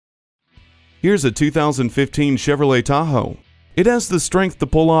Here's a 2015 Chevrolet Tahoe. It has the strength to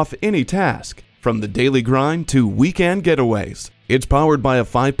pull off any task, from the daily grind to weekend getaways. It's powered by a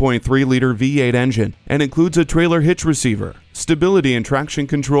 5.3-liter V8 engine and includes a trailer hitch receiver, stability and traction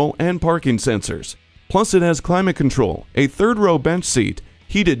control, and parking sensors. Plus, it has climate control, a third-row bench seat,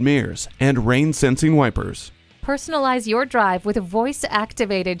 heated mirrors, and rain-sensing wipers. Personalize your drive with a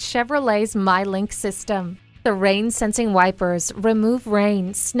voice-activated Chevrolet's MyLink system. The rain-sensing wipers remove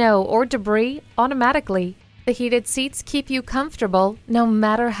rain, snow, or debris automatically. The heated seats keep you comfortable no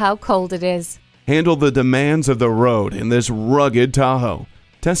matter how cold it is. Handle the demands of the road in this rugged Tahoe.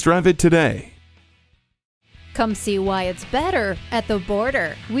 Test drive it today. Come see why it's better at the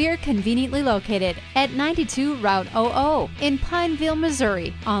border. We are conveniently located at 92 Route 00 in Pineville,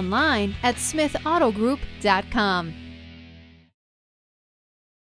 Missouri. Online at smithautogroup.com.